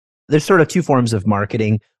there's sort of two forms of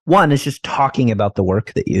marketing. One is just talking about the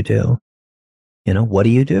work that you do. What do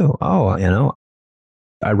you do? Oh,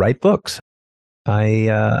 I write books.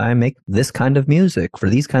 I make this kind of music for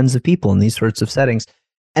these kinds of people in these sorts of settings.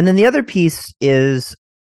 And then the other piece is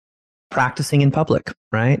practicing in public,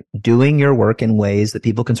 right? Doing your work in ways that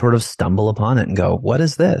people can sort of stumble upon it and go, what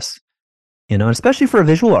is this? Especially for a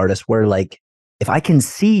visual artist where if I can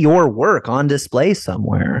see your work on display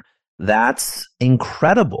somewhere, that's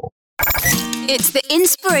incredible. It's the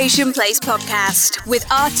Inspiration Place podcast with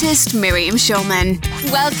artist Miriam Schulman.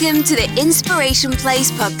 Welcome to the Inspiration Place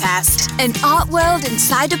podcast, an art world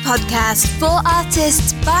insider podcast for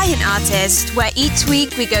artists by an artist, where each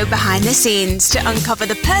week we go behind the scenes to uncover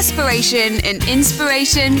the perspiration and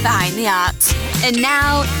inspiration behind the art. And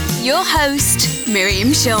now, your host, Miriam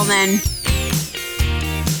Schulman.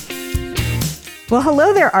 Well,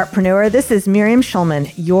 hello there, artpreneur. This is Miriam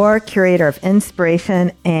Schulman, your curator of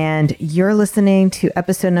inspiration, and you're listening to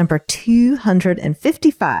episode number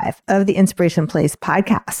 255 of the Inspiration Place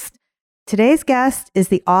podcast. Today's guest is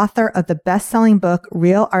the author of the best-selling book,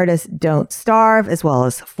 Real Artists Don't Starve, as well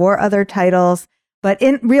as 4 other titles. But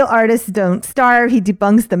in Real Artists Don't Starve, he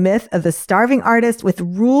debunks the myth of the starving artist with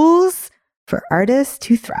rules for artists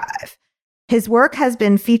to thrive. His work has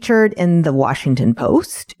been featured in the Washington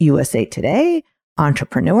Post, USA Today,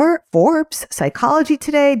 Entrepreneur, Forbes, Psychology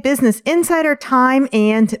Today, Business Insider, Time,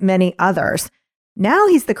 and many others. Now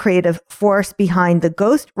he's the creative force behind the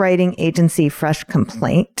ghostwriting agency Fresh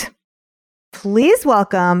Complaint. Please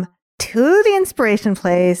welcome to the Inspiration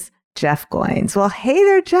Place, Jeff Goins. Well, hey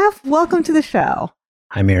there, Jeff. Welcome to the show.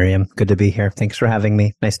 Hi, Miriam. Good to be here. Thanks for having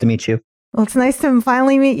me. Nice to meet you. Well, it's nice to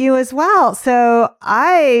finally meet you as well. So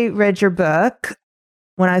I read your book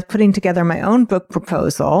when I was putting together my own book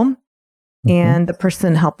proposal. And the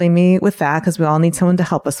person helping me with that, because we all need someone to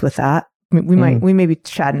help us with that. We may be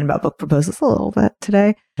chatting about book proposals a little bit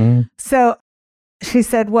today. So she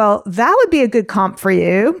said, well, that would be a good comp for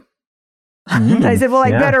you. And I said, well, I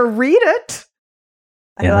better read it.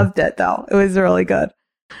 I loved it, though. It was really good.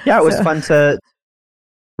 Yeah, it was fun to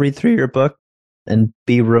read through your book and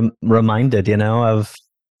be reminded, of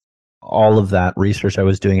all of that research I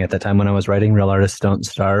was doing at the time when I was writing Real Artists Don't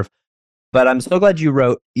Starve. But I'm so glad you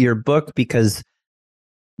wrote your book, because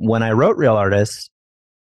when I wrote Real Artists,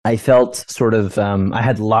 I felt sort of, I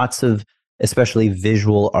had lots of, especially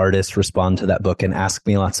visual artists, respond to that book and ask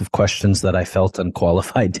me lots of questions that I felt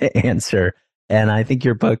unqualified to answer. And I think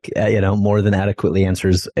your book, more than adequately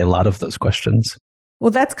answers a lot of those questions.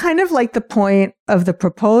 Well, that's kind of like the point of the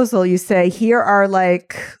proposal. You say, here are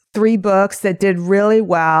 3 books that did really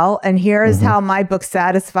well, and here is how my book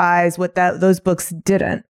satisfies what those books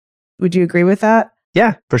didn't. Would you agree with that?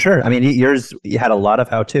 Yeah, for sure. I mean, yours, you had a lot of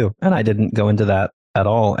how-to, and I didn't go into that at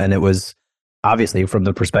all. And it was obviously from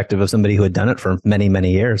the perspective of somebody who had done it for many,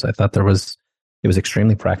 many years. I thought it was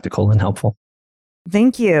extremely practical and helpful.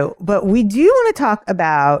 Thank you. But we do want to talk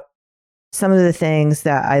about some of the things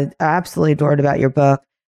that I absolutely adored about your book.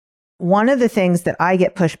 One of the things that I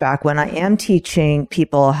get pushback when I am teaching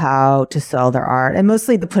people how to sell their art, and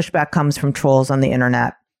mostly the pushback comes from trolls on the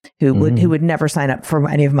internet who would never sign up for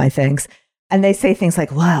any of my things. And they say things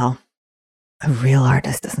like, well, a real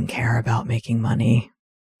artist doesn't care about making money.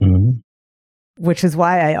 Which is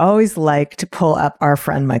why I always like to pull up our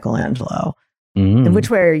friend Michelangelo. And which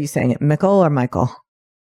way are you saying it, Michael or Michael?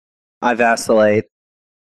 I vacillate.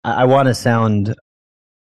 I want to sound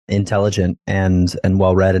intelligent and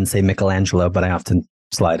well-read and say Michelangelo, but I often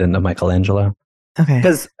slide into Michelangelo. Okay.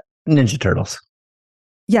 Because Ninja Turtles.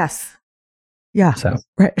 Yes. Yeah. So.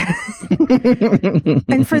 Right.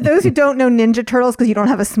 And for those who don't know Ninja Turtles, because you don't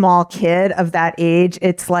have a small kid of that age,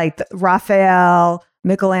 it's like Raphael,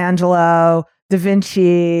 Michelangelo, Da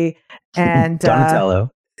Vinci, and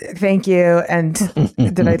Donatello. Thank you. And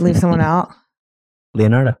did I leave someone out?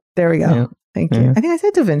 Leonardo. There we go. Yeah. Thank you. I think I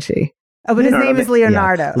said Da Vinci. Oh, but Leonardo, his name is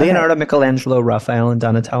Leonardo. Yeah. Leonardo, Michelangelo, Raphael, and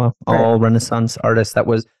Donatello, all Renaissance artists.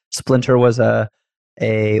 Splinter was a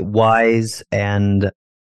wise and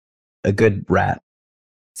a good rat.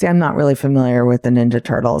 See, I'm not really familiar with the Ninja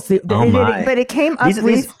Turtles. But it came up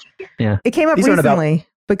It came up recently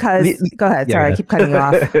because go ahead. Sorry, I keep cutting you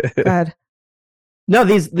off. Go ahead. No,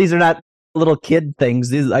 these are not little kid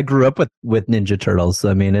things. I grew up with Ninja Turtles.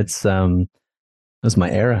 I mean, it was my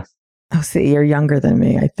era. Oh, see, you're younger than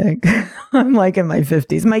me, I think. I'm like in my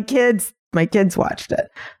 50s. My kids watched it.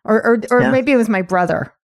 Or maybe it was my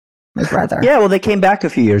brother. Yeah, well, they came back a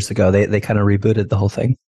few years ago. They kind of rebooted the whole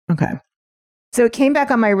thing. Okay. So it came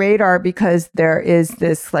back on my radar because there is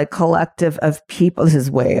this collective of people. This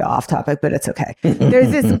is way off topic, but it's okay.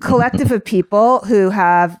 There's this collective of people who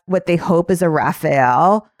have what they hope is a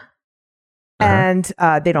Raphael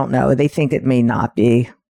And they don't know. They think it may not be,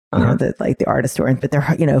 the artist or, but they're,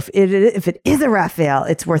 if it is a Raphael,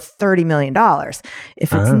 it's worth $30 million.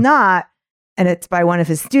 If it's not, and it's by one of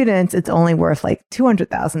his students, it's only worth like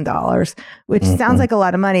 $200,000, which sounds like a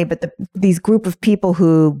lot of money. But these group of people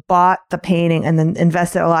who bought the painting and then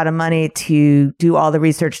invested a lot of money to do all the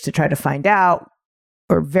research to try to find out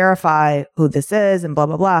or verify who this is and blah,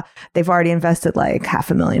 blah, blah, they've already invested like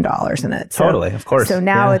 $500,000 in it. Totally, of course. So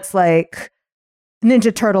now it's like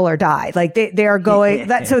Ninja Turtle or die. Like they are going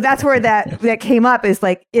so that's where that came up, is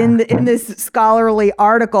like in this scholarly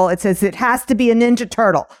article, it says it has to be a Ninja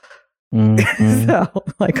Turtle. So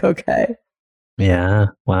like, okay. Yeah.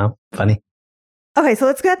 Wow. Funny. Okay. So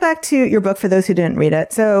let's get back to your book for those who didn't read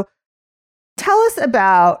it. So tell us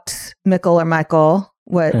about Mikkel or Michael,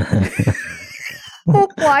 why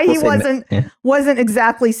he wasn't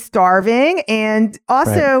exactly starving, and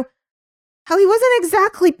also how he wasn't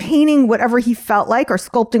exactly painting whatever he felt like or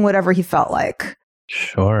sculpting whatever he felt like.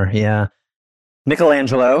 Sure. Yeah.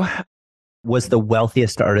 Michelangelo was the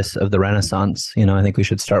wealthiest artist of the Renaissance. I think we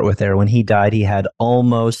should start with there. When he died, he had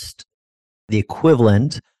almost the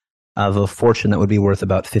equivalent of a fortune that would be worth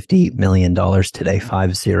about $50 million today,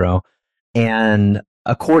 50. And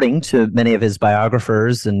according to many of his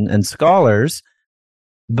biographers and scholars,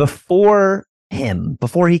 before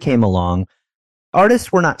he came along,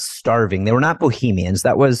 artists were not starving. They were not bohemians.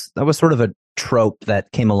 That was sort of a trope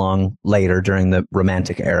that came along later during the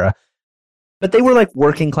Romantic era. But they were like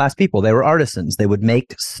working class people. They were artisans. They would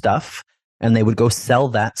make stuff and they would go sell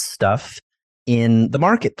that stuff in the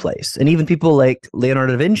marketplace. And even people like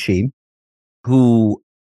Leonardo da Vinci, who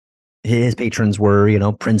his patrons were,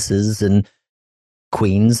 princes and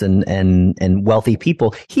queens and wealthy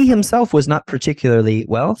people. He himself was not particularly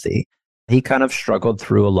wealthy. He kind of struggled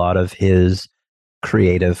through a lot of his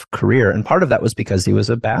creative career. And part of that was because he was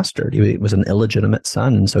a bastard. He was an illegitimate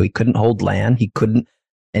son. And so he couldn't hold land. And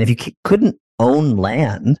if you couldn't own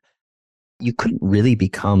land, you couldn't really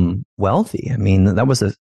become wealthy. I mean, that was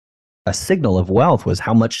a signal of wealth, was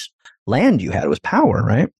how much land you had. It was power,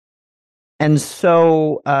 right? And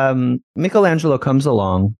so Michelangelo comes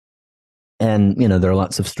along, and there are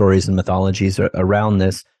lots of stories and mythologies around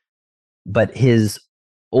this, but his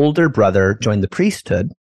older brother joined the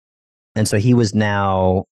priesthood, and so he was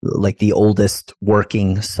now like the oldest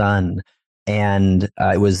working son, and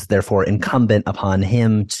it was therefore incumbent upon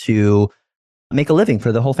him to make a living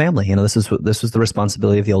for the whole family. This was the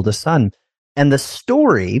responsibility of the oldest son. And the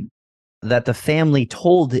story that the family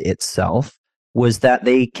told itself was that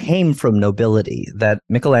they came from nobility, that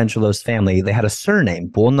Michelangelo's family, they had a surname,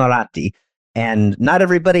 Buonarroti, and not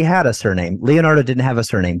everybody had a surname. Leonardo didn't have a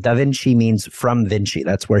surname. Da Vinci means from Vinci.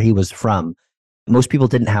 That's where he was from. Most people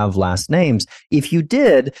didn't have last names. If you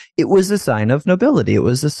did, it was a sign of nobility. It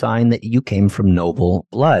was a sign that you came from noble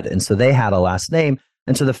blood. And so they had a last name.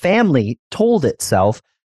 And so the family told itself,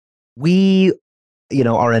 we,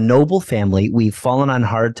 are a noble family. We've fallen on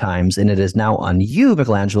hard times, and it is now on you,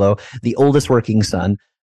 Michelangelo, the oldest working son,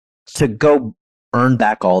 to go earn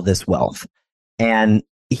back all this wealth. And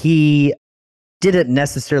he didn't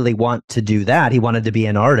necessarily want to do that. He wanted to be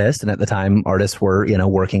an artist. And at the time, artists were,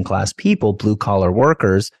 working class people, blue collar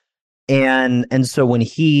workers. And so when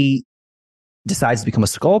he decides to become a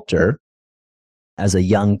sculptor as a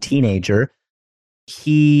young teenager,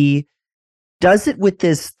 he does it with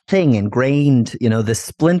this thing ingrained, this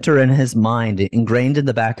splinter in his mind, ingrained in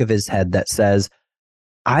the back of his head that says,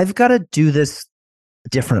 I've got to do this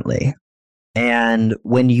differently. And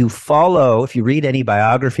when if you read any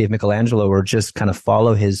biography of Michelangelo or just kind of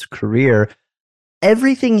follow his career,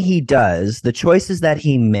 everything he does, the choices that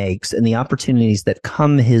he makes and the opportunities that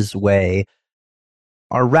come his way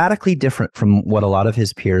are radically different from what a lot of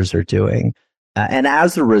his peers are doing. And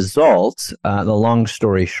as a result, the long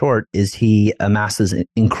story short is he amasses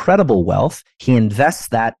incredible wealth. He invests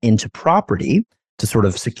that into property to sort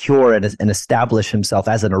of secure and establish himself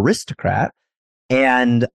as an aristocrat,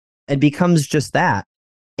 and becomes just that.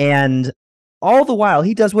 And all the while,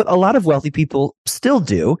 he does what a lot of wealthy people still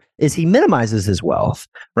do, is he minimizes his wealth,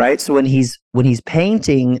 right? So when he's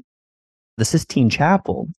painting the Sistine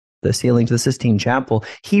Chapel, the ceiling to the Sistine Chapel,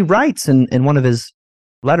 he writes in one of his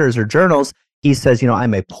letters or journals, he says,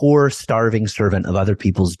 I'm a poor, starving servant of other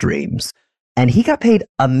people's dreams. And he got paid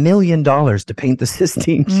 $1 million to paint the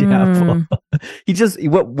Sistine Chapel. He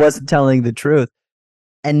wasn't telling the truth.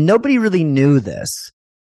 And nobody really knew this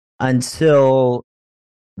until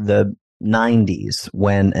the 90s,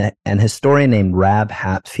 when an historian named Rab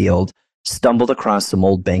Hatfield stumbled across some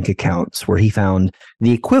old bank accounts where he found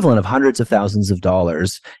the equivalent of hundreds of thousands of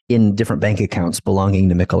dollars in different bank accounts belonging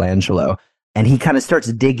to Michelangelo. And he kind of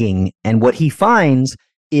starts digging. And what he finds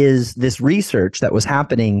is this research that was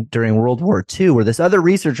happening during World War II, where this other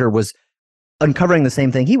researcher was uncovering the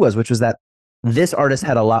same thing he was, which was that this artist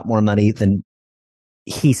had a lot more money than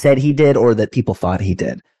he said he did or that people thought he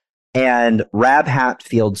did. And Rab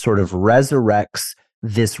Hatfield sort of resurrects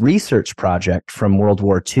this research project from World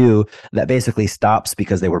War II that basically stops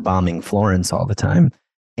because they were bombing Florence all the time.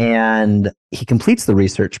 And he completes the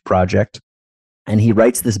research project and he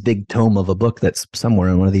writes this big tome of a book that's somewhere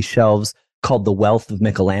on one of these shelves called The Wealth of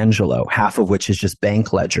Michelangelo, half of which is just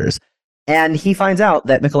bank ledgers. And he finds out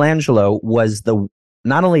that Michelangelo was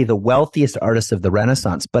not only the wealthiest artist of the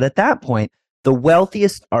Renaissance, but at that point, the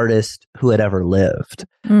wealthiest artist who had ever lived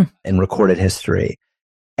in recorded history.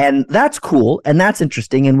 And that's cool and that's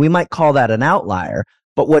interesting. And we might call that an outlier.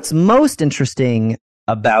 But what's most interesting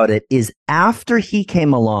about it is after he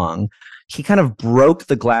came along, he kind of broke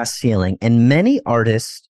the glass ceiling. And many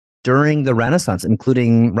artists during the Renaissance,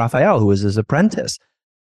 including Raphael, who was his apprentice,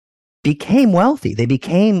 became wealthy. They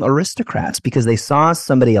became aristocrats because they saw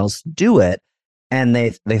somebody else do it. And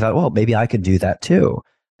they thought, well, maybe I could do that too.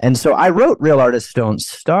 And so I wrote Real Artists Don't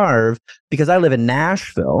Starve because I live in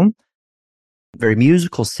Nashville, very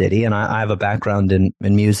musical city, and I have a background in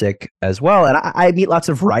music as well. And I meet lots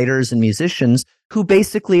of writers and musicians who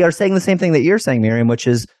basically are saying the same thing that you're saying, Miriam, which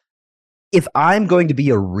is, if I'm going to be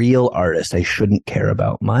a real artist, I shouldn't care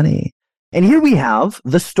about money. And here we have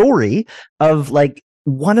the story of like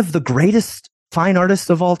one of the greatest fine artists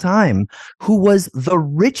of all time, who was the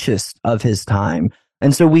richest of his time.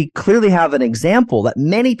 And so we clearly have an example that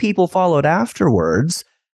many people followed afterwards,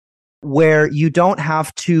 where you don't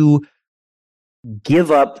have to give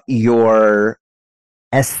up your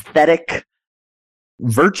aesthetic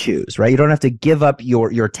virtues, right? You don't have to give up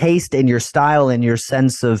your taste and your style and your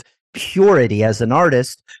sense of purity as an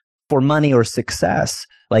artist for money or success.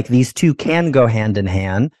 Like, these two can go hand in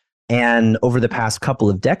hand. And over the past couple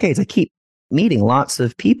of decades, I keep meeting lots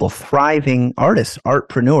of people, thriving artists,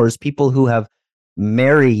 artpreneurs, people who have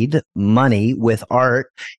married money with art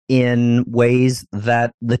in ways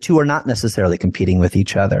that the two are not necessarily competing with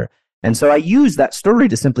each other. And so I use that story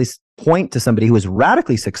to simply point to somebody who was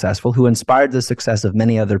radically successful, who inspired the success of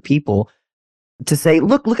many other people, to say,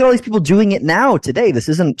 look at all these people doing it now, today. This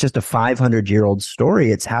isn't just a 500-year-old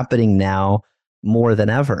story. It's happening now more than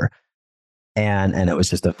ever. And it was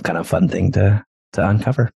just a kind of fun thing to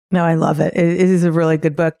uncover. No, I love it. It is a really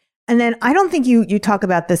good book. And then I don't think you talk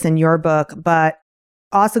about this in your book, but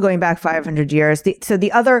also going back 500 years. So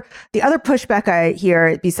the other pushback I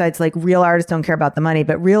hear, besides like real artists don't care about the money,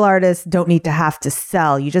 but real artists don't need to have to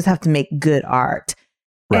sell. You just have to make good art.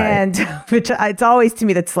 Right. And which it's always, to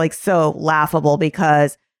me, that's like so laughable,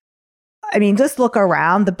 because I mean, just look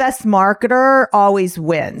around. The best marketer always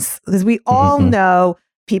wins, because we all know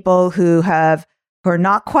people who are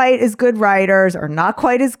not quite as good writers or not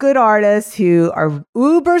quite as good artists, who are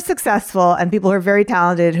uber successful, and people who are very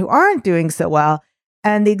talented who aren't doing so well.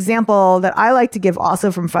 And the example that I like to give also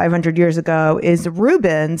from 500 years ago is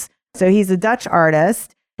Rubens. So he's a Dutch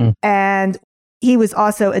artist, and he was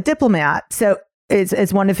also a diplomat. So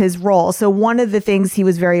it's one of his roles. So one of the things he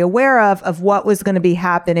was very aware of what was going to be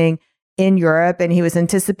happening in Europe, and he was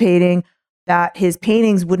anticipating that his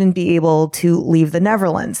paintings wouldn't be able to leave the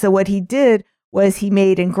Netherlands. So what he did was he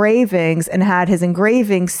made engravings and had his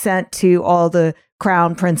engravings sent to all the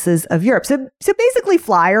crown princes of Europe. So basically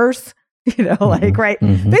flyers. Right?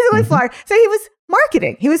 Basically flyer. So he was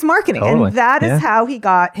marketing. Totally. And that is how he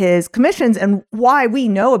got his commissions. And why we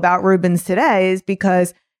know about Rubens today is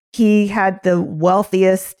because he had the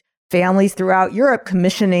wealthiest families throughout Europe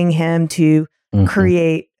commissioning him to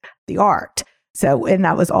create the art. So, and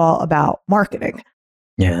that was all about marketing.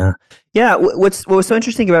 Yeah. Yeah. What was so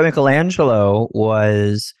interesting about Michelangelo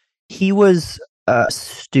was he was a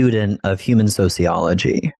student of human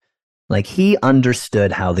sociology. Like, he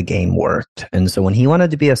understood how the game worked. And so when he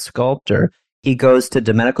wanted to be a sculptor, he goes to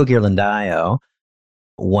Domenico Ghirlandaio,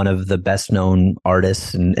 one of the best known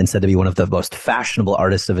artists and said to be one of the most fashionable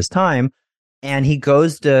artists of his time. And he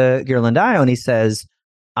goes to Ghirlandaio and he says,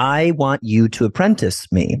 I want you to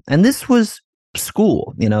apprentice me. And this was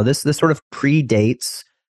school. This sort of predates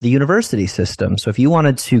the university system. So if you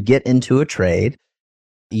wanted to get into a trade,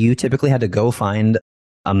 you typically had to go find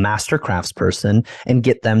a master craftsperson and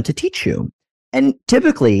get them to teach you. And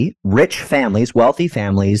typically, rich families, wealthy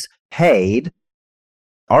families, paid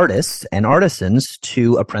artists and artisans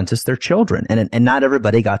to apprentice their children, and not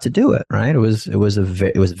everybody got to do it. Right? It was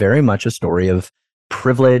very much a story of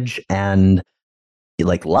privilege and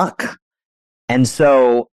like luck. And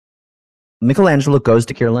so Michelangelo goes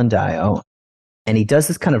to Ghirlandaio, and he does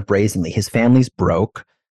this kind of brazenly. His family's broke.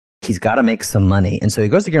 he's got to make some money. And so he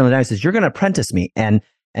goes to Ghirlandaio and says, you're going to apprentice me. And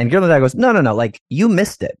Ghirlandaio goes, no, like you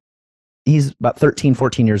missed it. He's about 13,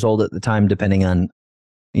 14 years old at the time, depending on,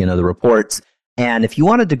 the reports. And if you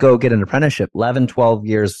wanted to go get an apprenticeship, 11, 12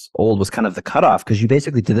 years old was kind of the cutoff, because you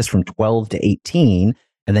basically did this from 12 to 18.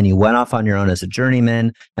 And then you went off on your own as a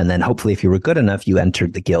journeyman. And then hopefully, if you were good enough, you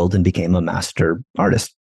entered the guild and became a master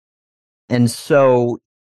artist. And so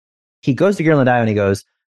he goes to Ghirlandaio and he goes,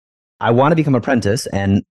 I want to become an apprentice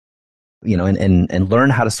and, and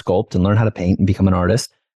learn how to sculpt and learn how to paint and become an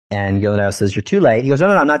artist. And Ghirlandaio says, you're too late. He goes, no,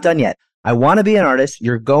 I'm not done yet. I want to be an artist.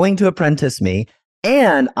 You're going to apprentice me.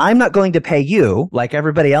 And I'm not going to pay you like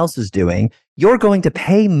everybody else is doing. You're going to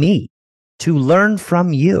pay me to learn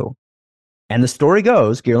from you. And the story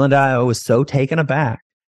goes, Ghirlandaio was so taken aback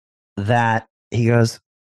that he goes,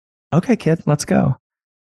 okay, kid, let's go.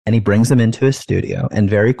 And he brings him into his studio. And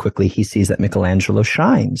very quickly, he sees that Michelangelo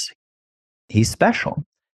shines. He's special.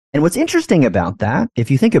 And what's interesting about that,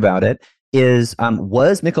 if you think about it, is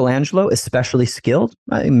was Michelangelo especially skilled?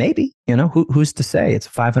 Maybe, who's to say? It's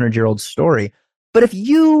a 500-year-old story. But if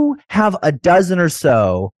you have a dozen or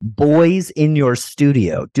so boys in your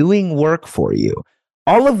studio doing work for you,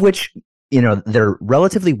 all of which, their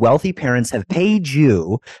relatively wealthy parents have paid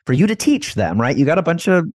you for you to teach them, right? You got a bunch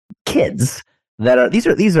of kids that are,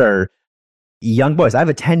 these are young boys. I have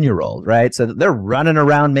a 10-year-old, right? So they're running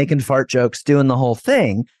around making fart jokes, doing the whole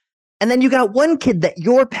thing. And then you got one kid that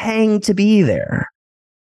you're paying to be there.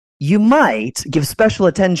 You might give special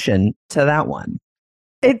attention to that one.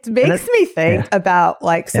 It makes me think about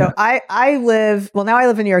I live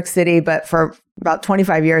in New York City, but for about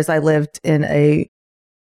 25 years, I lived in a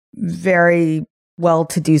very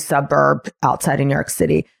well-to-do suburb outside of New York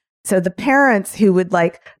City. So the parents who would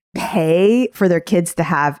pay for their kids to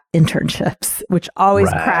have internships, which always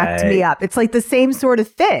cracked me up. It's like the same sort of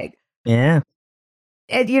thing. Yeah.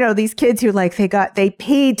 And, these kids who they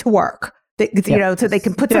paid to work, so they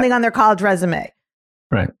can put something on their college resume.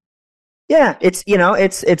 Right. Yeah,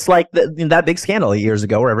 it's like that big scandal years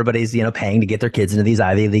ago where everybody's paying to get their kids into these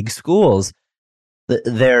Ivy League schools.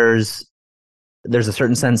 There's a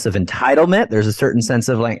certain sense of entitlement. There's a certain sense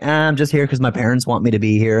of I'm just here because my parents want me to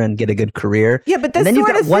be here and get a good career. Yeah, but this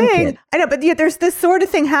sort of thing, I know, but there's this sort of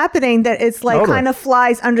thing happening that it's kind of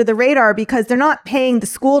flies under the radar because they're not paying the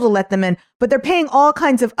school to let them in, but they're paying all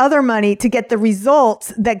kinds of other money to get the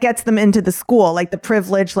results that gets them into the school, like the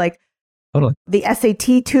privilege, totally. The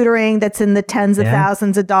SAT tutoring that's in the tens of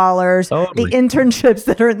thousands of dollars, the internships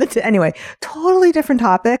that are in anyway, totally different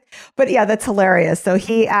topic. But yeah, that's hilarious. So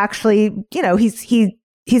he actually,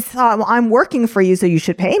 he thought, well, I'm working for you, so you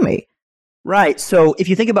should pay me. Right. So if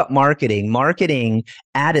you think about marketing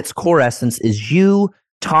at its core essence is you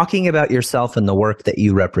talking about yourself and the work that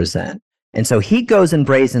you represent. And so he goes in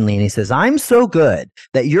brazenly and he says, I'm so good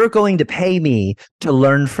that you're going to pay me to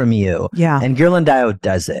learn from you. Yeah. And Ghirlandaio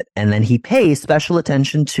does it. And then he pays special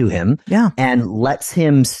attention to him and lets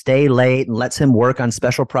him stay late and lets him work on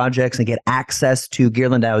special projects and get access to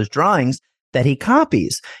Ghirlandaio's drawings that he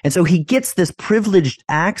copies. And so he gets this privileged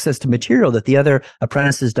access to material that the other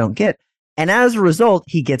apprentices don't get. And as a result,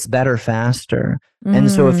 he gets better faster. And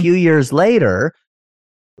so a few years later,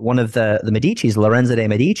 one of the Medicis, Lorenzo de'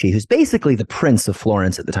 Medici, who's basically the prince of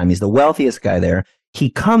Florence at the time, he's the wealthiest guy there. He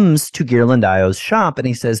comes to Ghirlandaio's shop and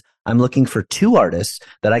he says, I'm looking for 2 artists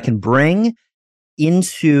that I can bring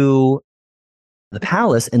into the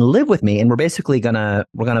palace and live with me. And we're basically gonna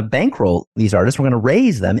bankroll these artists. We're gonna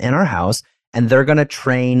raise them in our house, and they're gonna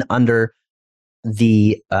train under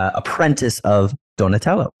the apprentice of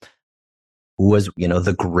Donatello, who was,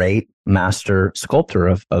 the great master sculptor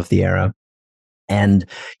of the era. And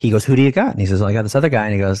he goes, who do you got? And he says, well, I got this other guy.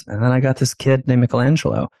 And he goes, and then I got this kid named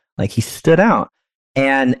Michelangelo. He stood out.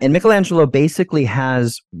 And Michelangelo basically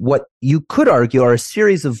has what you could argue are a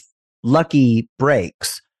series of lucky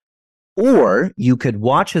breaks. Or you could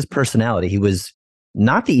watch his personality. He was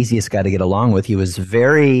not the easiest guy to get along with. He was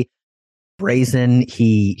very brazen.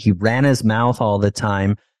 He ran his mouth all the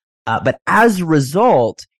time. But as a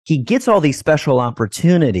result, he gets all these special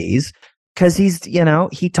opportunities because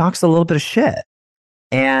he talks a little bit of shit.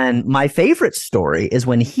 And my favorite story is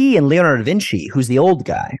when he and Leonardo da Vinci, who's the old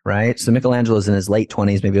guy, right? So Michelangelo's in his late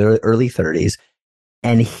 20s, maybe early 30s.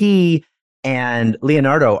 And he and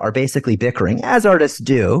Leonardo are basically bickering, as artists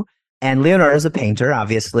do. And Leonardo is a painter,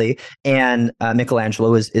 obviously. And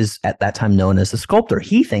Michelangelo is at that time known as a sculptor.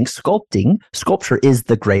 He thinks sculpture is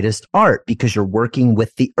the greatest art because you're working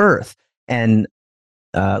with the earth. And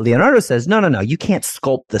Leonardo says, no, you can't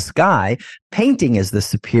sculpt the sky. Painting is the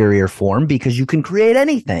superior form because you can create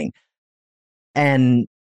anything. And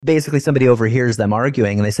basically somebody overhears them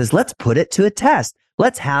arguing and they says, let's put it to a test.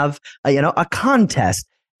 let's have a contest.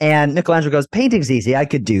 And Michelangelo goes, painting's easy. I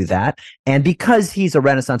could do that. And because he's a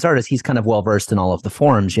Renaissance artist, he's kind of well versed in all of the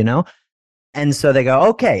forms, And so they go,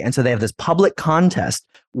 okay. And so they have this public contest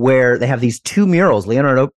where they have these two murals.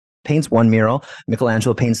 Leonardo paints one mural,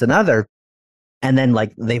 Michelangelo paints another. And then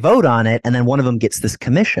they vote on it. And then one of them gets this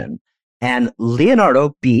commission. And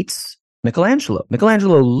Leonardo beats Michelangelo.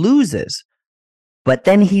 Michelangelo loses. But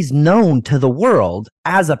then he's known to the world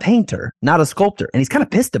as a painter, not a sculptor. And he's kind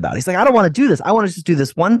of pissed about it. He's like, I don't want to do this. I want to just do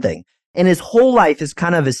this one thing. And his whole life is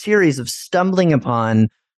kind of a series of stumbling upon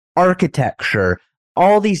architecture,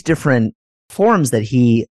 all these different forms that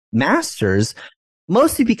he masters,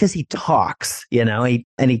 mostly because he talks, and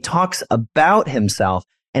he talks about himself.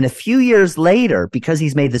 And a few years later, because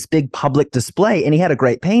he's made this big public display and he had a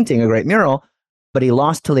great painting, a great mural, but he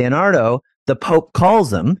lost to Leonardo, the Pope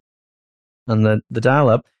calls him on the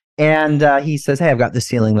dial-up, and he says, hey, I've got this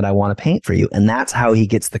ceiling that I want to paint for you. And that's how he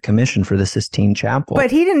gets the commission for the Sistine Chapel.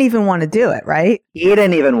 But he didn't even want to do it, right? He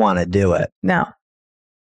didn't even want to do it. No.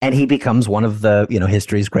 And he becomes one of the,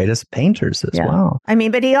 history's greatest painters as well. I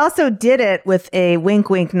mean, but he also did it with a wink,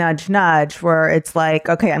 wink, nudge, nudge, where it's like,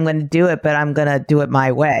 okay, I'm going to do it, but I'm going to do it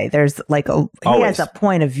my way. There's he has a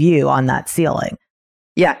point of view on that ceiling.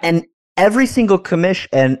 Yeah. And every single commission,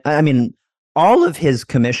 and I mean, all of his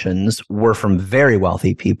commissions were from very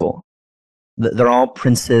wealthy people. They're all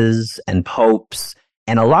princes and popes.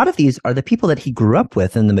 And a lot of these are the people that he grew up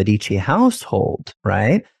with in the Medici household,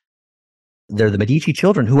 right? They're the Medici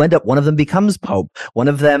children who end up, one of them becomes Pope. One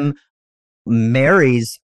of them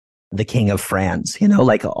marries the King of France.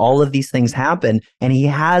 All of these things happen. And he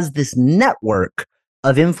has this network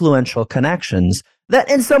of influential connections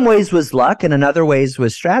that in some ways was luck and in other ways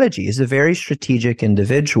was strategy. He's a very strategic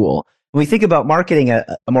individual. When we think about marketing, a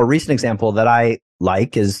more recent example that I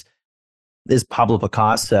like is Pablo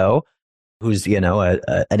Picasso, who's,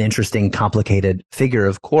 an interesting, complicated figure,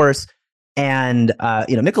 of course. And,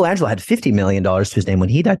 Michelangelo had $50 million to his name when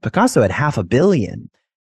he died. Picasso had $500 million.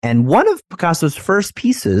 And one of Picasso's first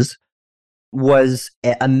pieces was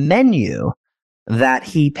a menu that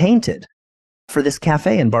he painted for this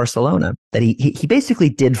cafe in Barcelona that he basically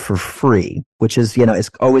did for free, which is, is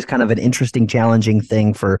always kind of an interesting, challenging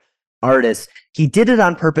thing for artists. He did it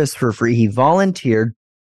on purpose for free. He volunteered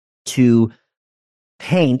to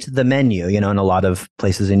paint the menu. In a lot of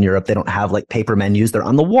places in Europe, they don't have paper menus. They're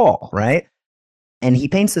on the wall, right? And he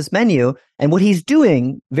paints this menu. And what he's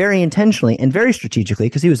doing very intentionally and very strategically,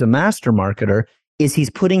 because he was a master marketer, is he's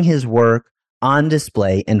putting his work on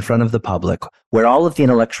display in front of the public where all of the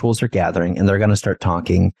intellectuals are gathering and they're going to start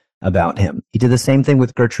talking about him. He did the same thing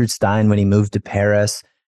with Gertrude Stein when he moved to Paris.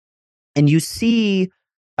 And you see,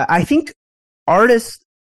 I think artists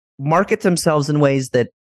market themselves in ways that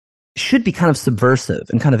should be kind of subversive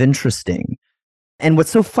and kind of interesting. And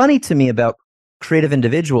what's so funny to me about creative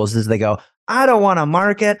individuals is they go, I don't want to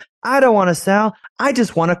market, I don't want to sell, I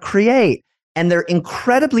just want to create. And they're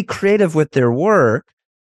incredibly creative with their work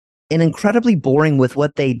and incredibly boring with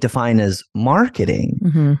what they define as marketing.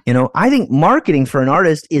 Mm-hmm. I think marketing for an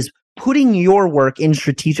artist is putting your work in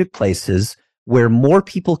strategic places where more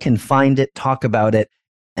people can find it, talk about it,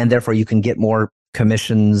 and therefore you can get more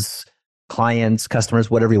commissions, clients, customers,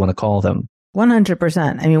 whatever you want to call them.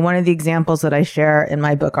 100%. I mean, one of the examples that I share in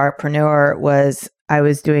my book, Artpreneur, was I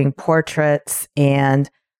was doing portraits, and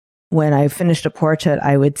when I finished a portrait,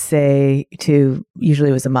 I would say to, usually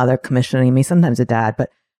it was a mother commissioning me, sometimes a dad, but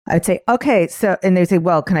I would say, okay, so, and they would say,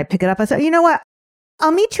 well, can I pick it up? I said, you know what?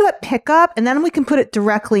 I'll meet you at pickup, and then we can put it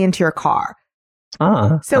directly into your car.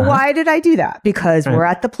 So why did I do that? Because we're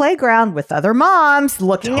at the playground with other moms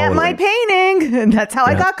looking at my painting, and that's how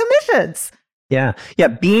I got commissions. Yeah.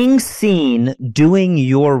 Being seen doing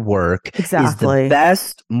your work is the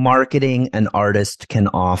best marketing an artist can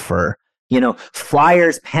offer.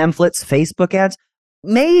 Flyers, pamphlets, Facebook ads,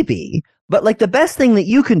 maybe. But the best thing that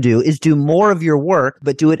you can do is do more of your work,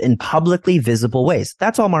 but do it in publicly visible ways.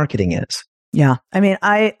 That's all marketing is. Yeah. I mean,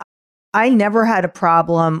 I never had a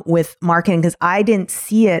problem with marketing because I didn't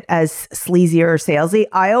see it as sleazy or salesy.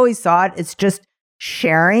 I always saw it as just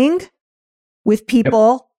sharing with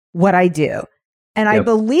people what I do. And I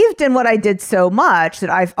believed in what I did so much that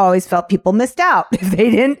I've always felt people missed out if they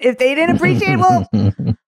didn't appreciate. Well,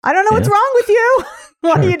 I don't know what's wrong with you.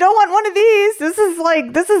 Why you don't want one of these?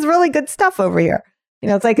 This is really good stuff over here.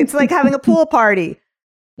 It's like having a pool party.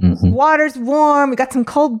 Mm-hmm. Water's warm. We got some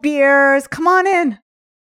cold beers. Come on in.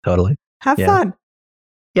 Totally. Have fun.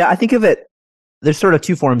 Yeah, I think of it, there's sort of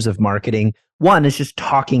two forms of marketing. One is just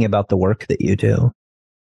talking about the work that you do.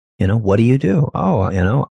 What do you do?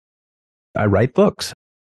 Oh, I write books.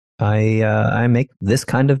 I make this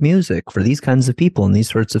kind of music for these kinds of people in these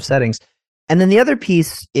sorts of settings. And then the other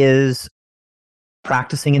piece is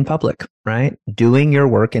practicing in public, right? Doing your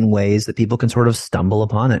work in ways that people can sort of stumble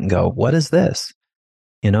upon it and go, what is this?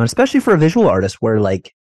 And especially for a visual artist where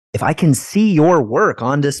like, if I can see your work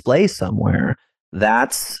on display somewhere,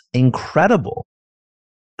 that's incredible.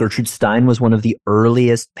 Gertrude Stein was one of the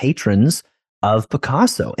earliest patrons of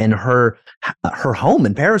Picasso, and her home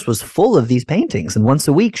in Paris was full of these paintings. And once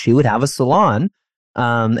a week, she would have a salon,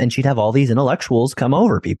 and she'd have all these intellectuals come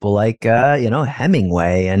over, people like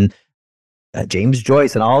Hemingway and James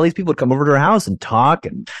Joyce, and all these people would come over to her house and talk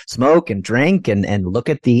and smoke and drink and look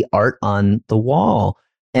at the art on the wall.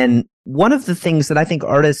 And one of the things that I think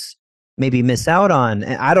artists maybe miss out on,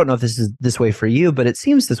 and I don't know if this is this way for you, but it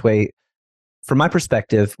seems this way from my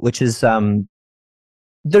perspective, which is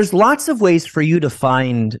there's lots of ways for you to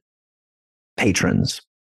find patrons,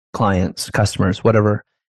 clients, customers, whatever.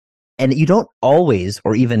 And you don't always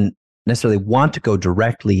or even necessarily want to go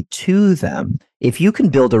directly to them. If you can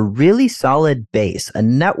build a really solid base, a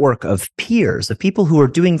network of peers, of people who are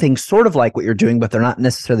doing things sort of like what you're doing, but they're not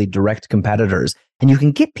necessarily direct competitors, and you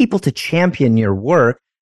can get people to champion your work,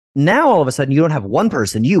 now all of a sudden you don't have one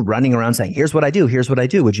person, you running around saying, here's what I do,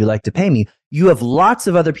 would you like to pay me? You have lots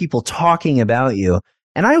of other people talking about you.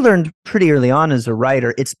 And I learned pretty early on as a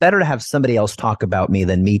writer, it's better to have somebody else talk about me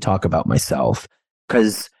than me talk about myself,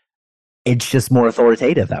 because it's just more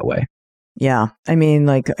authoritative that way. Yeah. I mean,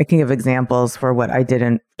 like, I can give examples for what I did,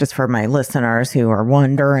 and just for my listeners who are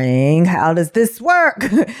wondering, how does this work?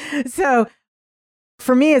 So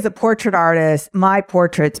for me as a portrait artist, my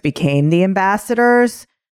portraits became the ambassadors.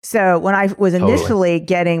 So when I was initially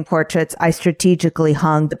getting portraits, I strategically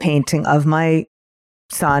hung the painting of my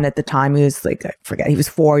son at the time. He was like, I forget, he was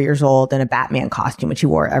 4 years old, in a Batman costume, which he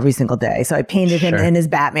wore every single day. So I painted him in his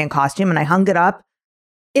Batman costume and I hung it up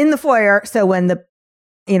in the foyer. So when the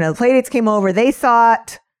playdates came over, they saw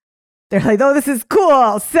it. They're like, oh, this is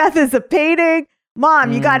cool. Seth is a painting.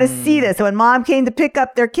 Mom, you got to see this. So when mom came to pick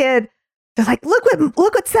up their kid, they're like, look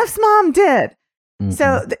what Seth's mom did. Mm-hmm.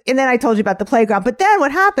 So, and then I told you about the playground. But then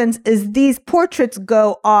what happens is these portraits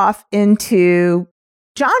go off into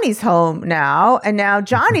Johnny's home now. And now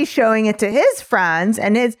Johnny's showing it to his friends.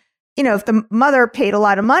 And his, if the mother paid a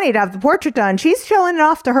lot of money to have the portrait done, she's showing it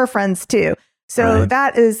off to her friends too. So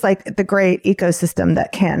that is like the great ecosystem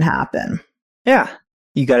that can happen. Yeah.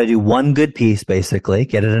 You got to do one good piece, basically,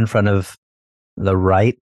 get it in front of the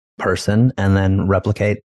right person, and then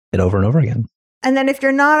replicate it over and over again. And then if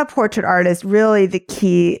you're not a portrait artist, really the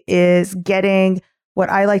key is getting what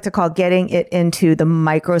I like to call getting it into the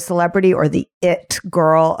micro celebrity or the it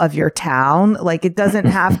girl of your town. Like, it doesn't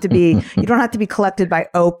have to be, you don't have to be collected by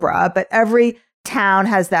Oprah, but every town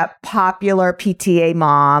has that popular PTA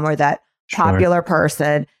mom or that popular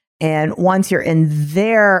person. And once you're in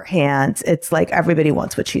their hands, it's like everybody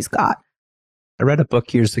wants what she's got. I read a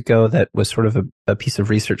book years ago that was sort of a piece of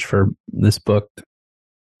research for this book.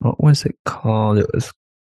 What was it called?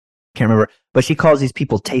 Can't remember. But she calls these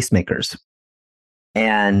people tastemakers.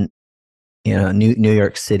 And, New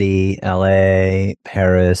York City, LA,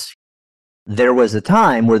 Paris. There was a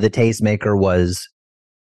time where the tastemaker was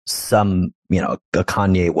some, a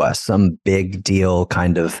Kanye West, some big deal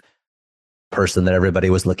kind of person that everybody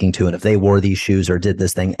was looking to. And if they wore these shoes or did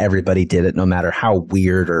this thing, everybody did it, no matter how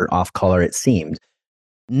weird or off color it seemed.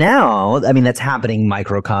 Now, I mean, that's happening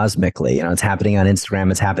microcosmically. It's happening on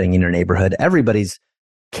Instagram. It's happening in your neighborhood. Everybody's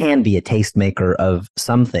can be a tastemaker of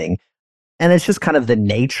something. And it's just kind of the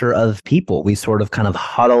nature of people. We sort of kind of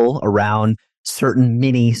huddle around certain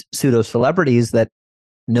mini pseudo celebrities that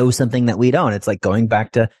know something that we don't. It's like going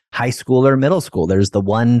back to high school or middle school. There's the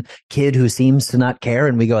one kid who seems to not care,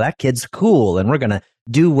 and we go, that kid's cool, and we're going to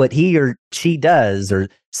do what he or she does or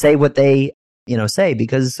say what they, say,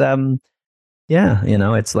 because,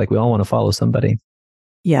 it's like we all want to follow somebody.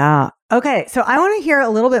 Yeah. Okay. So I want to hear a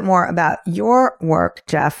little bit more about your work,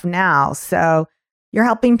 Jeff, now. So you're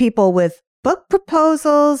helping people with book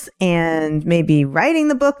proposals and maybe writing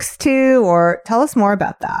the books too, or tell us more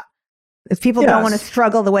about that. If people don't want to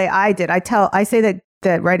struggle the way I did, I say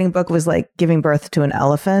that writing a book was like giving birth to an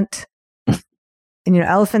elephant. And,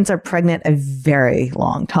 elephants are pregnant a very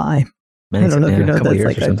long time. I don't know if you know that.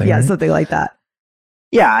 Like something like that.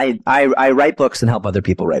 Yeah, I write books and help other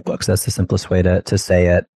people write books. That's the simplest way to say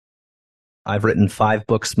it. I've written 5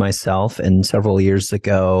 books myself, and several years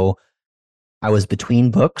ago, I was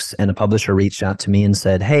between books, and a publisher reached out to me and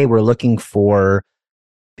said, hey, we're looking for,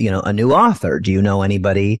 a new author. Do you know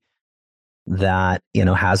anybody that,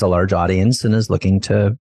 has a large audience and is looking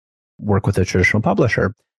to work with a traditional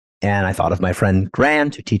publisher? And I thought of my friend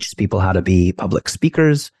Grant, who teaches people how to be public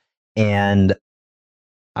speakers. And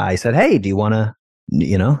I said, hey, do you want to,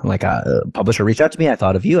 like a publisher reached out to me. I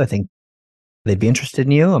thought of you. I think they'd be interested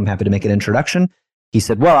in you. I'm happy to make an introduction. He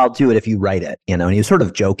said, well, I'll do it if you write it, and he was sort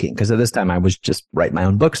of joking because at this time I was just writing my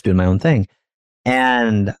own books, doing my own thing.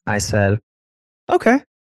 And I said, okay,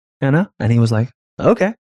 and he was like,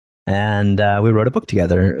 okay. And we wrote a book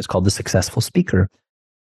together. It's called The Successful Speaker.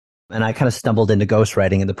 And I kind of stumbled into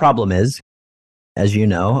ghostwriting. And the problem is, as you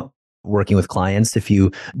know, working with clients, if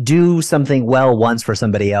you do something well once for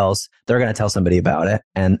somebody else, they're going to tell somebody about it.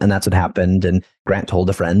 And that's what happened. And Grant told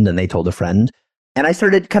a friend and they told a friend. And I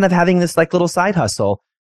started kind of having this like little side hustle.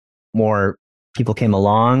 More people came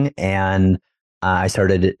along and I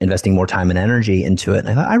started investing more time and energy into it. And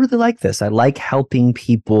I thought, I really like this. I like helping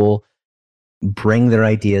people bring their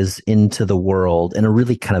ideas into the world in a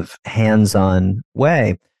really kind of hands-on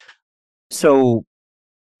way. So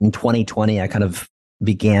in 2020, I kind of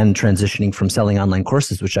began transitioning from selling online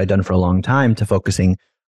courses, which I'd done for a long time, to focusing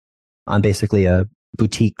on basically a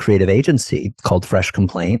boutique creative agency called Fresh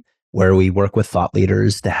Complaint, where we work with thought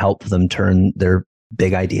leaders to help them turn their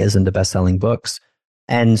big ideas into best-selling books.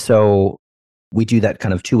 And so we do that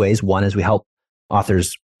kind of two ways. One is we help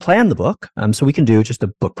authors plan the book. So we can do just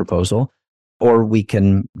a book proposal, or we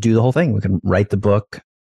can do the whole thing. We can write the book,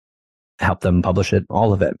 help them publish it,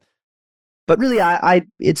 all of it. But really, I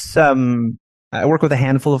work with a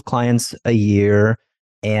handful of clients a year,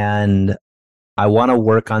 and I want to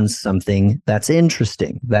work on something that's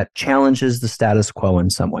interesting, that challenges the status quo in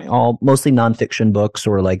some way. All mostly nonfiction books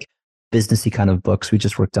or like businessy kind of books. We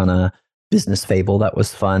just worked on a business fable that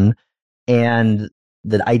was fun. And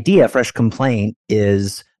the idea, Fresh Complaint,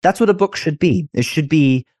 is that's what a book should be. It should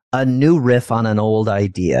be a new riff on an old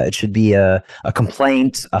idea. It should be a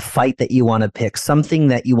complaint, a fight that you want to pick, something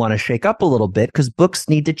that you want to shake up a little bit, because books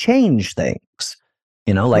need to change things,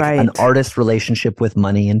 like Right. an artist relationship with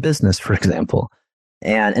money and business, for example.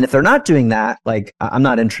 And if they're not doing that, like, I'm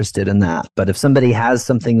not interested in that. But if somebody has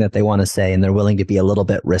something that they want to say and they're willing to be a little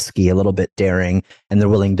bit risky, a little bit daring, and they're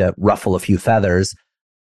willing to ruffle a few feathers,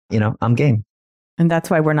 I'm game. And that's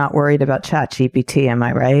why we're not worried about ChatGPT, am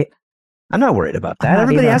I right? I'm not worried about I'm that. not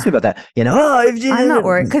Everybody either. asks me about that. I'm not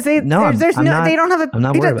worried because they don't have I'm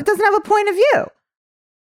not worried it doesn't have a point of view.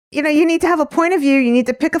 You need to have a point of view. You need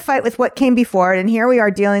to pick a fight with what came before it. And here we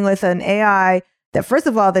are dealing with an AI that, first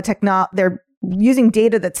of all, they're using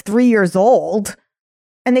data that's 3 years old,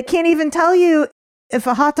 and they can't even tell you if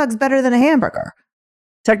a hot dog's better than a hamburger.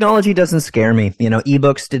 Technology doesn't scare me.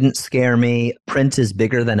 Ebooks didn't scare me. Print is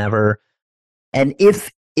bigger than ever. And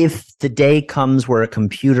if the day comes where a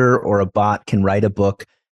computer or a bot can write a book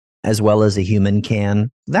as well as a human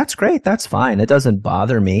can, that's great. That's fine. It doesn't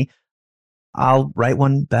bother me. I'll write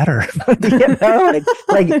one better.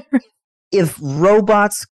 Like if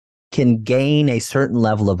robots can gain a certain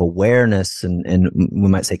level of awareness and we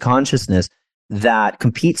might say consciousness that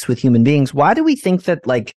competes with human beings, why do we think that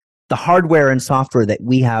like the hardware and software that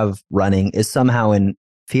we have running is somehow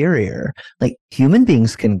inferior? Like human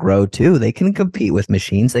beings can grow too. They can compete with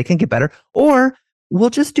machines. They can get better, or we'll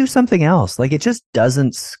just do something else. Like it just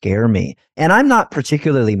doesn't scare me. And I'm not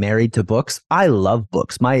particularly married to books. I love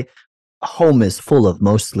books. My home is full of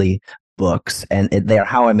mostly books, and they are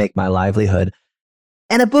how I make my livelihood.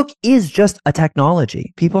 And a book is just a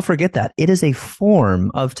technology. People forget that. It is a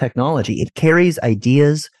form of technology. It carries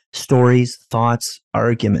ideas, stories, thoughts,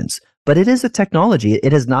 arguments, but it is a technology.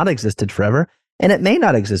 It has not existed forever, and it may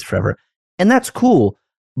not exist forever. And that's cool.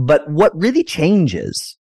 But what really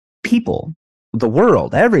changes people, the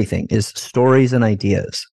world, everything is stories and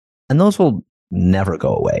ideas. And those will never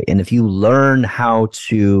go away. And if you learn how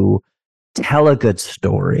to tell a good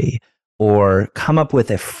story or come up with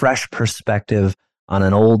a fresh perspective on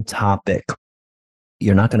an old topic,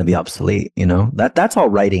 you're not going to be obsolete. That's all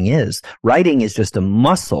writing is. Writing is just a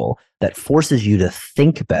muscle that forces you to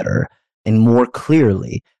think better and more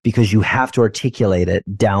clearly because you have to articulate it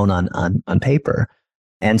down on paper.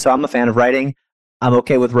 And so I'm a fan of writing. I'm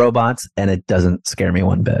okay with robots, and it doesn't scare me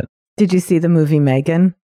one bit. Did you see the movie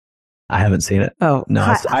Megan? I haven't seen it. Oh, no,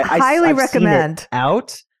 highly I've recommend. Seen it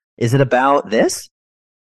out. Is it about this?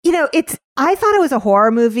 I thought it was a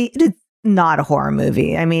horror movie. It is not a horror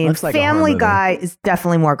movie. I mean, Looks like a horror Family movie. Guy is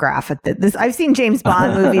definitely more graphic than this. I've seen James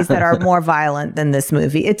Bond movies that are more violent than this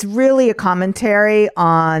movie. It's really a commentary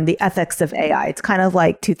on the ethics of AI. It's kind of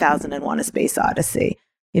like 2001: A Space Odyssey.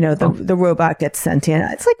 The robot gets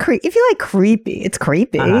sentient. It's like if you like creepy, it's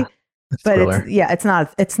creepy, but thriller.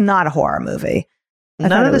 it's not a horror movie.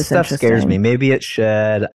 None of this stuff scares me. Maybe it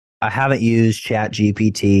should. I haven't used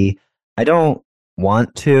ChatGPT. I don't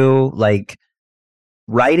want to. Like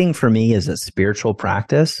writing for me is a spiritual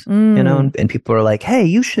practice, Mm. and people are like, hey,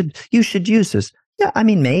 you should use this. Yeah, I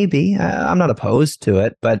mean, maybe. I'm not opposed to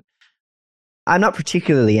it, but I'm not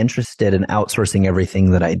particularly interested in outsourcing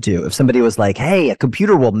everything that I do. If somebody was like, hey, a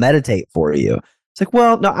computer will meditate for you, it's like,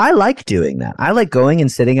 well, no, I like doing that. I like going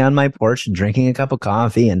and sitting on my porch and drinking a cup of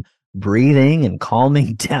coffee and breathing and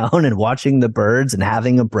calming down and watching the birds and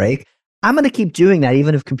having a break. I'm going to keep doing that,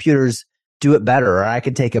 even if computers do it better, or I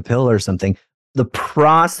could take a pill or something. The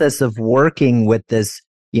process of working with this,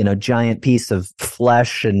 giant piece of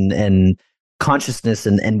flesh and consciousness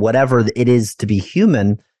and whatever it is to be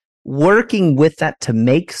human, working with that to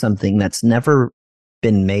make something that's never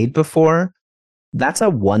been made before, that's a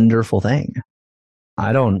wonderful thing.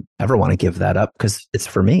 I don't ever want to give that up because it's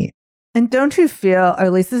for me. And don't you feel, or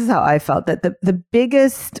at least this is how I felt, that the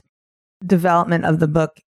biggest development of the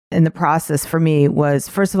book in the process for me was,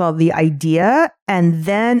 first of all, the idea and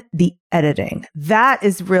then the editing. That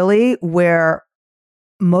is really where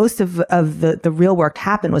most of the real work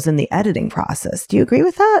happened, was in the editing process. Do you agree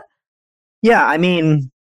with that? Yeah, I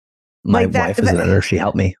mean, my Like that- wife is an editor. She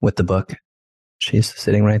helped me with the book. She's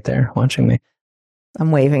sitting right there watching me.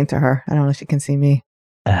 I'm waving to her. I don't know if she can see me.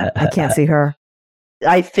 I can't see her.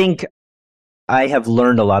 I think I have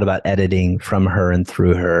learned a lot about editing from her and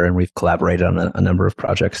through her, and we've collaborated on a number of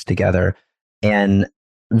projects together. And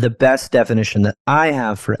the best definition that I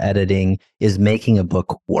have for editing is making a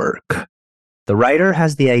book work. The writer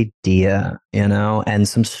has the idea, and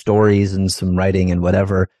some stories and some writing and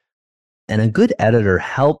whatever. And a good editor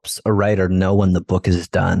helps a writer know when the book is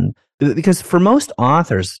done. Because for most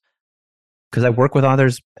authors, because I work with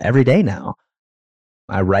authors every day now,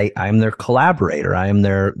 I'm their collaborator. I am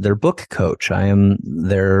their book coach. I am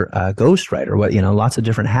their ghostwriter. Lots of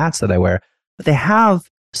different hats that I wear. But they have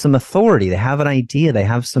some authority. They have an idea. They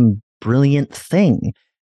have some brilliant thing.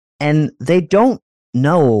 And they don't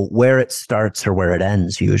know where it starts or where it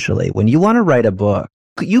ends usually. When you want to write a book,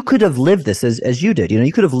 you could have lived this as you did.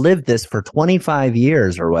 You could have lived this for 25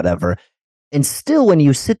 years or whatever. And still, when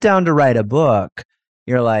you sit down to write a book,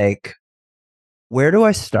 you're like, where do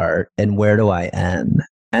I start and where do I end?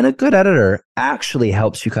 And a good editor actually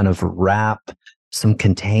helps you kind of wrap some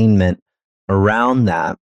containment around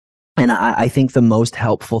that. And I think the most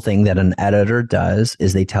helpful thing that an editor does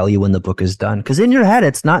is they tell you when the book is done. Because in your head,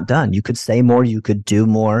 it's not done. You could say more, you could do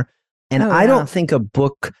more. And I don't think a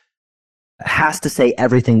book has to say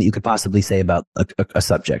everything that you could possibly say about a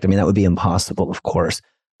subject. I mean, that would be impossible, of course.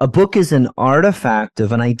 A book is an artifact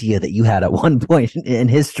of an idea that you had at one point in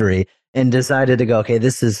history and decided to go, okay,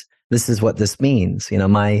 this is what this means.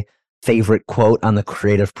 My favorite quote on the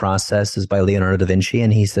creative process is by Leonardo da Vinci,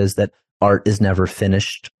 and he says that art is never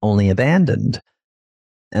finished, only abandoned.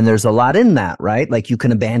 And there's a lot in that, right? Like you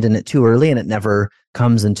can abandon it too early and it never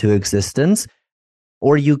comes into existence.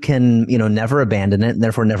 Or you can, never abandon it and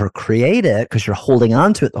therefore never create it because you're holding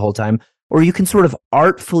on to it the whole time. Or you can sort of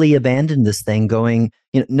artfully abandon this thing going,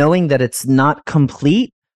 knowing that it's not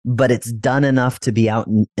complete, but it's done enough to be out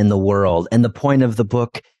in the world. And the point of the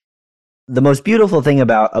book, the most beautiful thing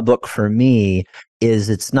about a book for me is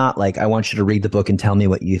it's not like, I want you to read the book and tell me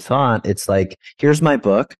what you thought. It's like, here's my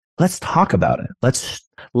book. Let's talk about it. Let's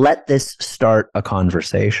let this start a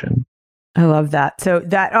conversation. I love that. So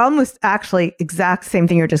that almost actually exact same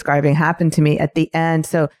thing you're describing happened to me at the end.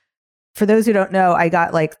 So for those who don't know, I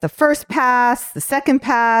got like the first pass, the second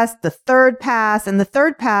pass, the third pass, and the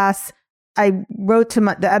third pass, I wrote to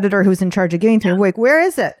the editor who's in charge of giving to me, like, where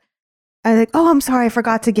is it? I was like, oh, I'm sorry, I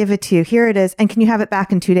forgot to give it to you. Here it is. And can you have it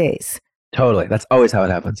back in 2 days? Totally. That's always how it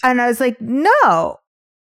happens. And I was like, no,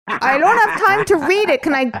 I don't have time to read it.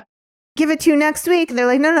 Can I give it to you next week? And they're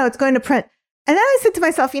like, no, it's going to print. And then I said to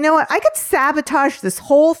myself, you know what? I could sabotage this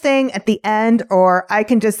whole thing at the end, or I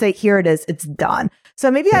can just say, here it is. It's done.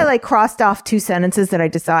 So maybe I crossed off 2 sentences that I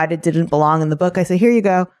decided didn't belong in the book. I said, here you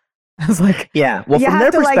go. I was like, yeah. Well, from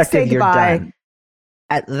their perspective, you're done.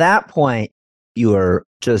 At that point, you are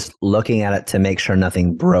just looking at it to make sure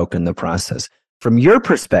nothing broke in the process. From your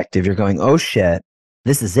perspective, you're going, oh shit,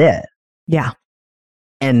 this is it. Yeah.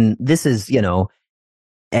 And this is,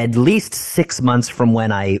 at least 6 months from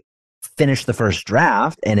when I finished the first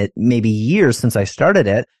draft, and it may be years since I started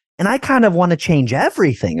it. And I kind of want to change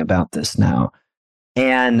everything about this now.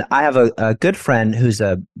 And I have a good friend who's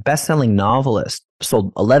a best-selling novelist,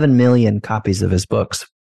 sold 11 million copies of his books.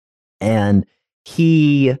 And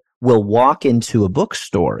he will walk into a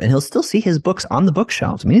bookstore and he'll still see his books on the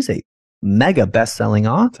bookshelves. I mean, he's a mega best-selling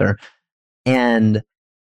author. And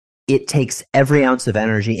it takes every ounce of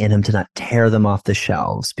energy in him to not tear them off the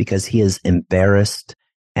shelves because he is embarrassed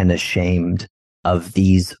and ashamed of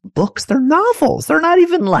these books. They're novels. They're not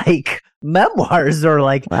even like memoirs or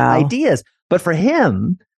like ideas. But for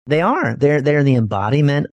him, they are. They're the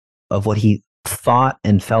embodiment of what he thought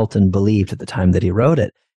and felt and believed at the time that he wrote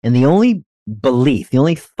it. And the only belief, the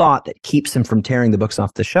only thought that keeps him from tearing the books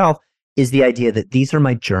off the shelf is the idea that these are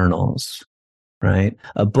my journals, right?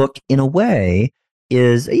 A book, in a way,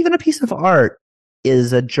 is even a piece of art,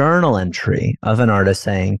 is a journal entry of an artist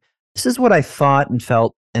saying, this is what I thought and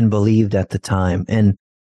felt and believed at the time. And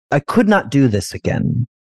I could not do this again.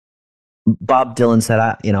 Bob Dylan said,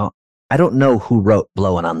 I don't know who wrote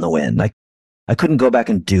Blowin' on the Wind. I couldn't go back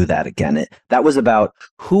and do that again. That was about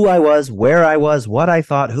who I was, where I was, what I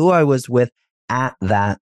thought, who I was with at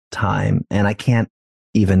that time. And I can't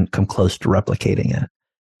even come close to replicating it.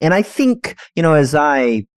 And I think, as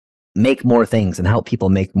I make more things and help people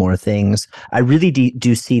make more things, I really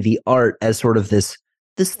do see the art as sort of this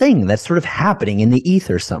thing that's sort of happening in the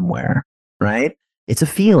ether somewhere, right? It's a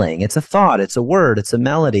feeling, it's a thought, it's a word, it's a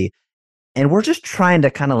melody. And we're just trying to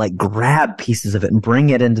kind of like grab pieces of it and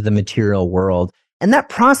bring it into the material world. And that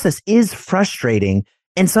process is frustrating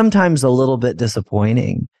and sometimes a little bit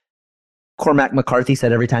disappointing. Cormac McCarthy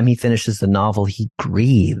said every time he finishes a novel, he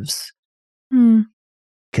grieves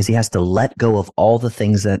because he has to let go of all the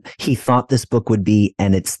things that he thought this book would be,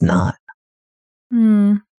 and it's not.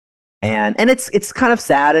 And it's kind of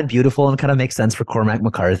sad and beautiful and kind of makes sense for Cormac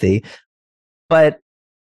McCarthy. But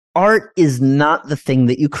art is not the thing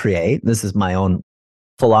that you create. This is my own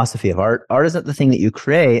philosophy of art. Art isn't the thing that you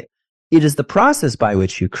create. It is the process by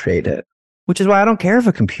which you create it, which is why I don't care if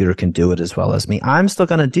a computer can do it as well as me. I'm still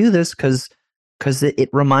going to do this because it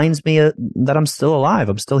reminds me that I'm still alive.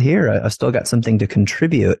 I'm still here. I've still got something to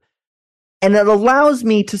contribute. And it allows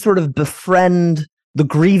me to sort of befriend the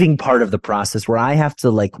grieving part of the process where I have to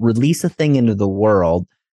like release a thing into the world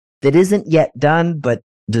that isn't yet done, but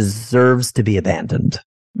deserves to be abandoned.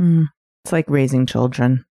 It's like raising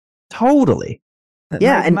children. Totally.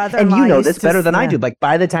 Yeah. And you know this better than I do. Like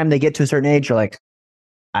by the time they get to a certain age, you're like,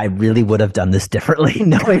 I really would have done this differently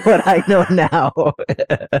knowing what I know now.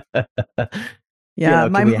 Yeah.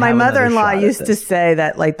 My mother-in-law used to say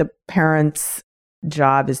that like the parents'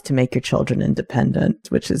 job is to make your children independent,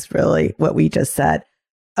 which is really what we just said.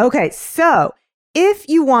 Okay. So if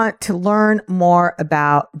you want to learn more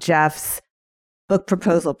about Jeff's book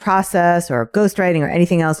proposal process or ghostwriting or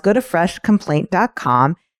anything else, go to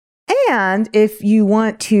freshcomplaint.com. And if you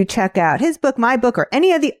want to check out his book, my book, or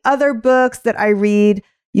any of the other books that I read,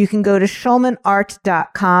 you can go to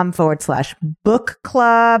schulmanart.com/book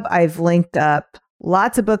club. I've linked up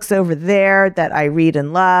lots of books over there that I read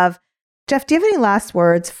and love. Jeff, do you have any last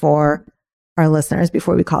words for our listeners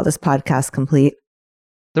before we call this podcast complete?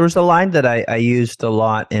 There was a line that I used a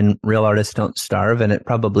lot in Real Artists Don't Starve, and it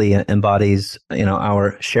probably embodies,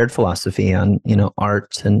 our shared philosophy on,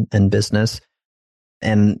 art and business.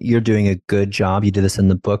 And you're doing a good job. You do this in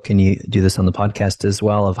the book and you do this on the podcast as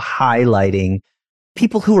well, of highlighting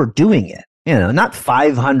people who are doing it, not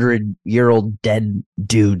 500-year-old dead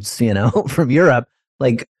dudes, from Europe,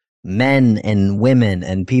 like men and women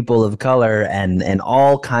and people of color and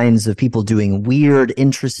all kinds of people doing weird,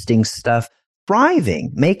 interesting stuff,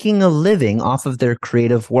 thriving, making a living off of their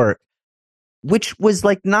creative work, which was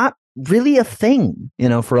like not really a thing,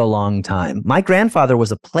 for a long time. My grandfather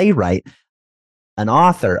was a playwright, an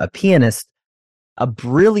author, a pianist, a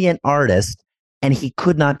brilliant artist, and he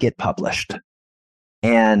could not get published.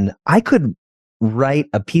 And I could write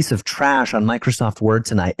a piece of trash on Microsoft Word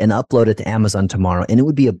tonight and upload it to Amazon tomorrow, and it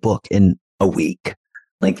would be a book in a week.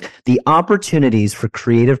 Like the opportunities for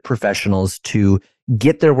creative professionals to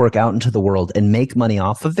get their work out into the world and make money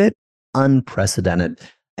off of it, unprecedented.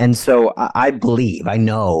 And so I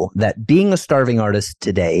know that being a starving artist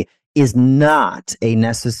today is not a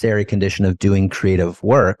necessary condition of doing creative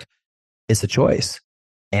work. It's a choice.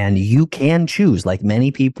 And you can choose, like many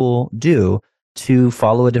people do, to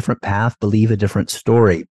follow a different path, believe a different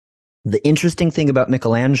story. The interesting thing about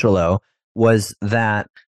Michelangelo was that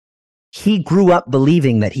he grew up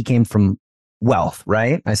believing that he came from wealth,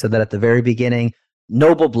 right? I said that at the very beginning.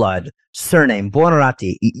 Noble blood, surname,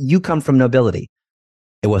 Buonarroti, you come from nobility.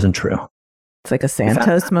 It wasn't true. It's like a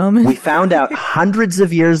Santos moment. We found out hundreds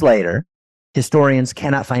of years later, historians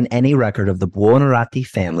cannot find any record of the Buonarroti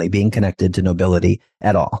family being connected to nobility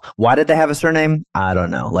at all. Why did they have a surname? I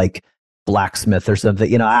don't know, like blacksmith or something.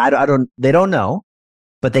 They don't know,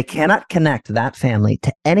 but they cannot connect that family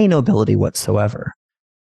to any nobility whatsoever.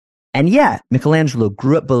 And yet, Michelangelo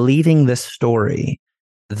grew up believing this story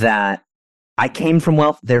that I came from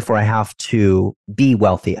wealth, therefore I have to be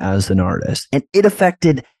wealthy as an artist. And it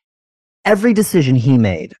affected every decision he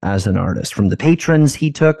made as an artist, from the patrons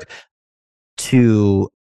he took to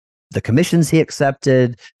the commissions he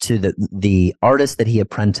accepted, to the artist that he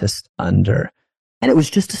apprenticed under. And it was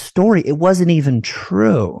just a story. It wasn't even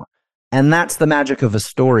true. And that's the magic of a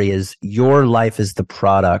story, is your life is the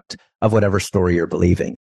product of whatever story you're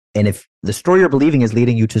believing. And if the story you're believing is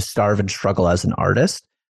leading you to starve and struggle as an artist,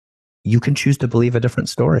 you can choose to believe a different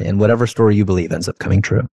story. And whatever story you believe ends up coming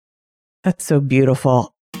true. That's so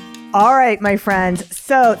beautiful. All right, my friends.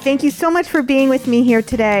 So thank you so much for being with me here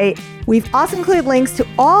today. We've also included links to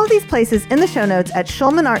all of these places in the show notes at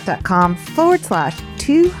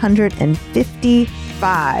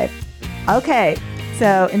schulmanart.com/255. Okay,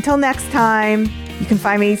 so until next time, you can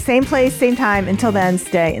find me same place, same time. Until then,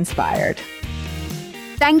 stay inspired.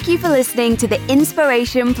 Thank you for listening to the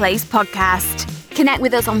Inspiration Place podcast. Connect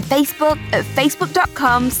with us on Facebook at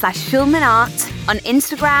facebook.com/schulmanart, on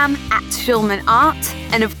Instagram @schulmanart,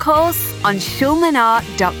 and of course on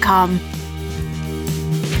schulmanart.com.